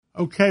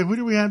Okay, who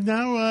do we have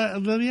now,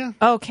 Lydia?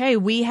 Okay,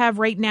 we have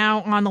right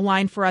now on the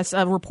line for us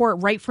a report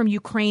right from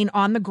Ukraine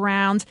on the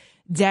ground.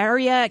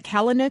 Daria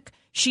Kalynuk.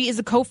 She is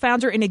a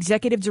co-founder and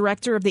executive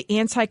director of the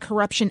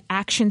Anti-Corruption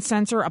Action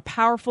Center, a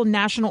powerful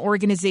national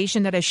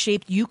organization that has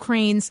shaped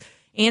Ukraine's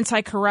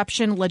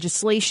anti-corruption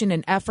legislation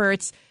and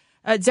efforts.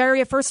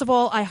 Daria, first of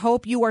all, I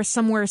hope you are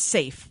somewhere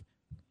safe.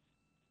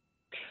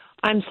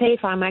 I'm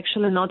safe. I'm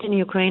actually not in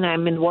Ukraine.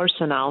 I'm in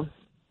Warsaw now.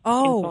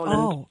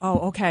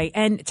 Okay.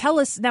 And tell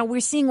us, now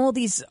we're seeing all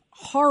these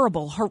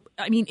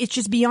it's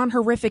just beyond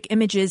horrific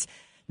images.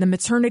 The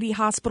maternity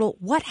hospital,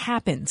 what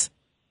happened?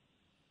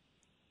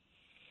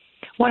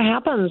 What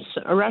happens?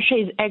 Russia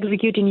is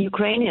executing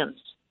Ukrainians.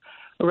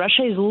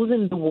 Russia is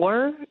losing the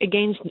war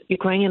against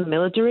Ukrainian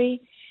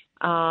military.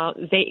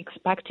 They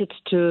expected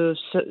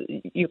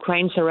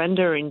Ukraine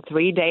surrender in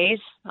 3 days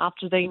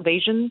after the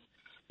invasion,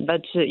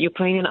 but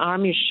Ukrainian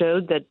army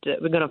showed that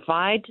we're going to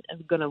fight and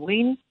we're going to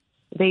win.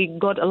 They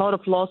got a lot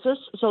of losses,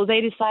 so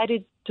they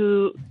decided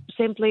to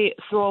simply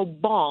throw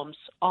bombs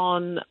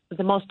on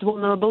the most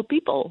vulnerable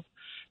people,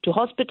 to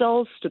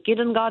hospitals, to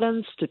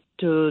kindergartens,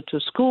 to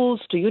schools,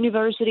 to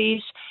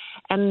universities,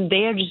 and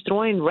they are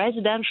destroying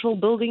residential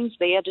buildings.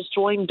 They are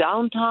destroying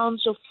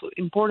downtowns of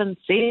important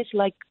cities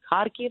like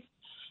Kharkiv,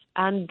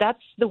 and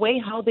that's the way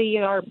how they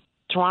are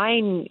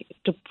trying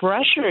to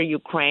pressure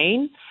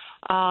Ukraine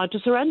to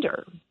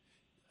surrender.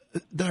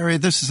 Daria,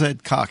 this is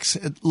Ed Cox.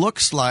 It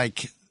looks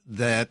like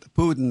that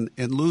Putin,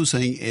 in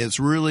losing, is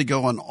really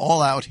going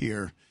all out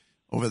here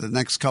over the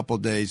next couple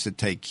of days to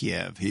take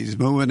Kiev. He's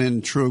moving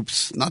in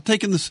troops, not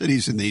taking the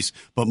cities in the east,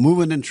 but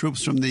moving in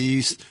troops from the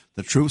east.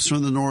 The troops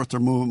from the north are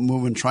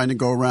moving, trying to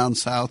go around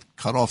south,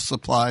 cut off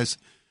supplies.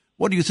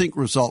 What do you think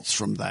results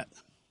from that?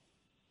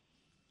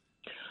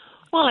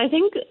 Well, I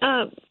think,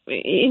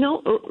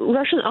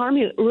 Russian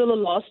army really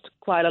lost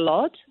quite a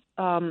lot.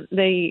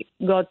 They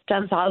got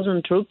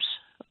 10,000 troops,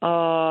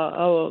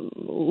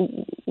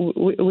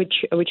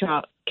 which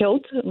are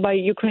killed by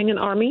Ukrainian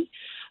army.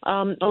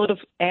 A lot of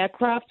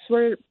aircrafts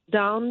were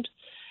downed,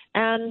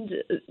 and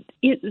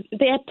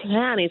their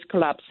plan is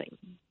collapsing.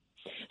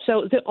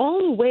 So the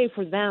only way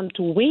for them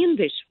to win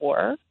this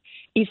war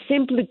is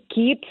simply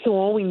keep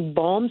throwing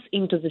bombs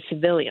into the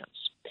civilians.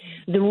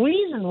 The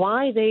reason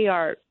why they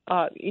are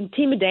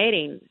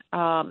intimidating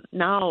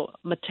now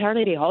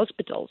maternity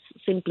hospitals,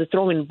 simply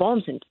throwing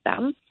bombs into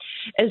them,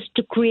 is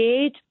to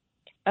create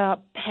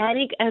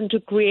panic and to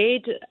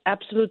create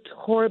absolute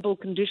horrible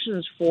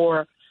conditions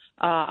for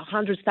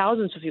hundreds,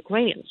 thousands of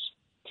Ukrainians.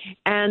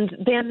 And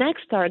their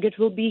next target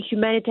will be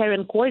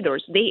humanitarian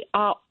corridors. They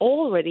are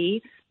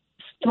already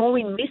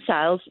throwing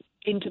missiles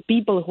into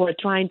people who are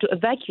trying to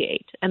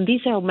evacuate, and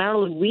these are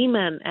primarily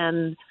women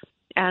and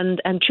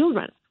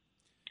children.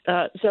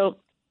 So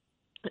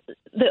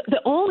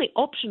the only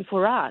option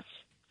for us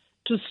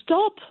to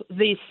stop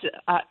this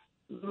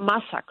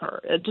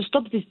massacre, to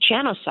stop this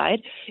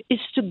genocide, is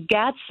to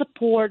get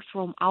support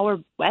from our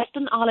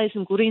Western allies,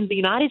 including the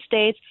United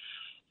States,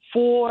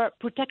 for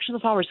protection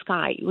of our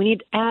sky. We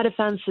need air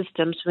defense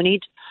systems. We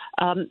need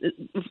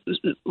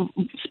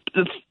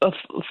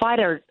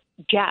fighter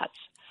jets.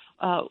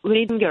 We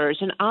need fingers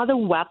and other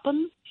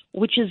weapons,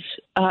 which is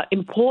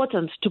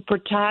important to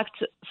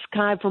protect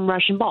sky from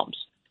Russian bombs.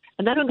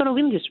 And then we're going to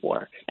win this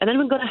war. And then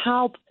we're going to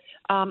help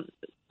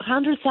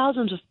hundreds of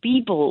thousands of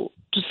people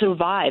to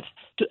survive,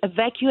 to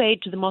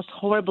evacuate to the most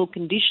horrible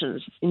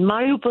conditions. In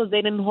Mariupol,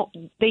 they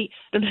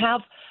don't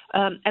have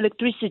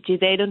electricity.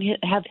 They don't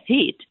have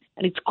heat,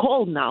 and it's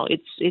cold now.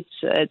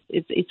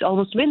 It's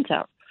almost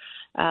winter.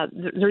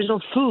 There is no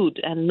food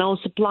and no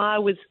supply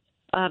with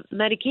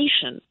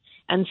medication,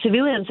 and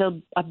civilians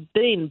are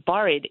being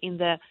buried in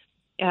the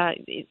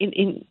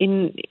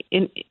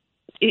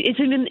It's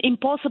even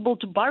impossible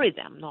to bury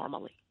them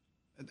normally.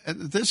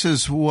 This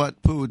is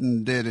what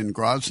Putin did in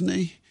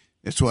Grozny.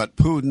 It's what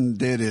Putin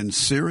did in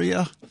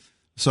Syria.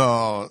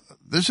 So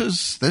this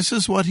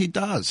is what he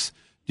does.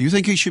 Do you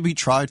think he should be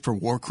tried for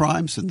war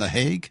crimes in The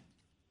Hague?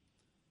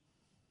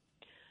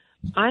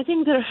 I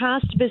think there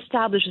has to be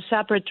established a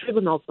separate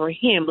tribunal for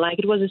him, like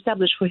it was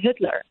established for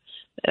Hitler,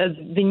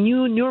 the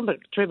new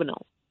Nuremberg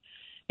tribunal.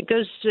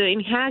 Because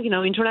in Hague,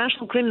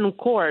 International Criminal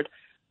Court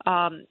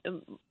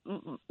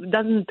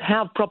doesn't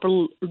have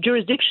proper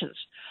jurisdictions.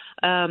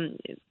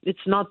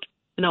 It's not,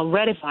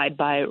 ratified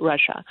by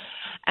Russia,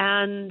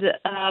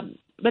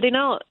 but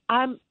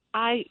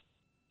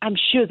I'm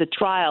sure the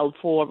trial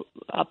for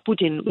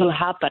Putin will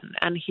happen,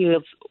 and he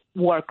has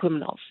war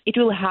criminals. It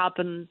will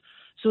happen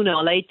sooner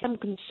or later. I'm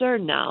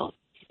concerned now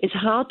is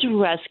how to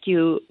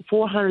rescue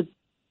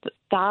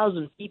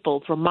 400,000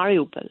 people from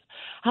Mariupol,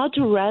 how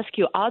to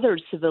rescue other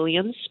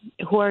civilians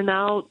who are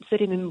now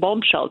sitting in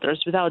bomb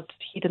shelters without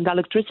heat and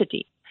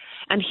electricity.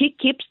 And he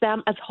keeps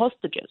them as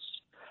hostages.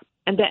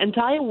 And the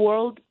entire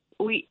world,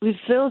 we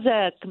feel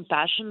the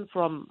compassion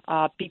from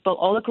people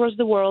all across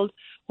the world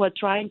who are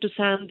trying to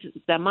send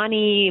their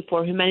money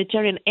for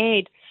humanitarian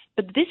aid.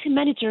 But this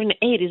humanitarian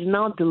aid is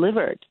not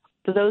delivered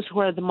to those who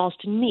are the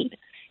most in need.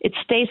 It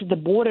stays at the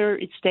border,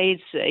 it stays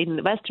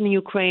in western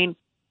Ukraine,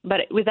 but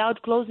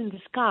without closing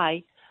the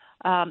sky,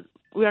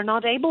 we are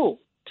not able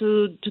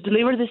to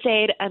deliver this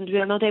aid, and we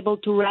are not able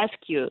to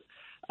rescue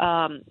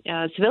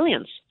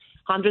civilians.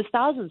 Hundreds,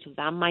 thousands of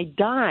them might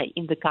die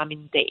in the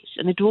coming days,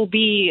 and it will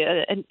be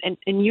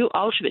a new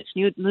Auschwitz,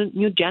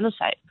 new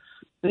genocide.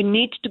 We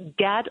need to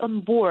get on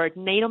board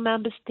NATO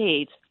member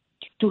states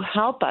to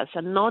help us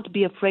and not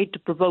be afraid to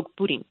provoke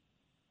Putin.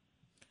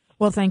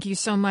 Well, thank you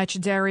so much,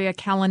 Daria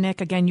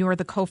Kalanick. Again, you are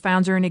the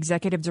co-founder and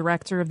executive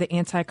director of the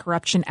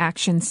Anti-Corruption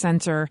Action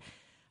Center.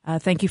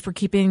 Thank you for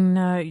keeping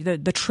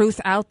the truth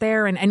out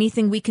there, and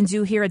anything we can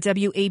do here at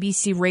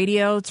WABC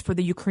Radio for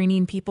the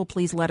Ukrainian people,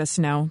 please let us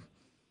know.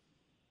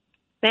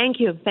 Thank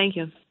you. Thank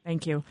you.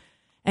 Thank you.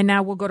 And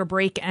now we'll go to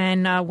break,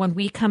 and when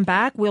we come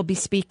back, we'll be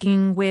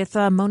speaking with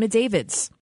Mona Davids.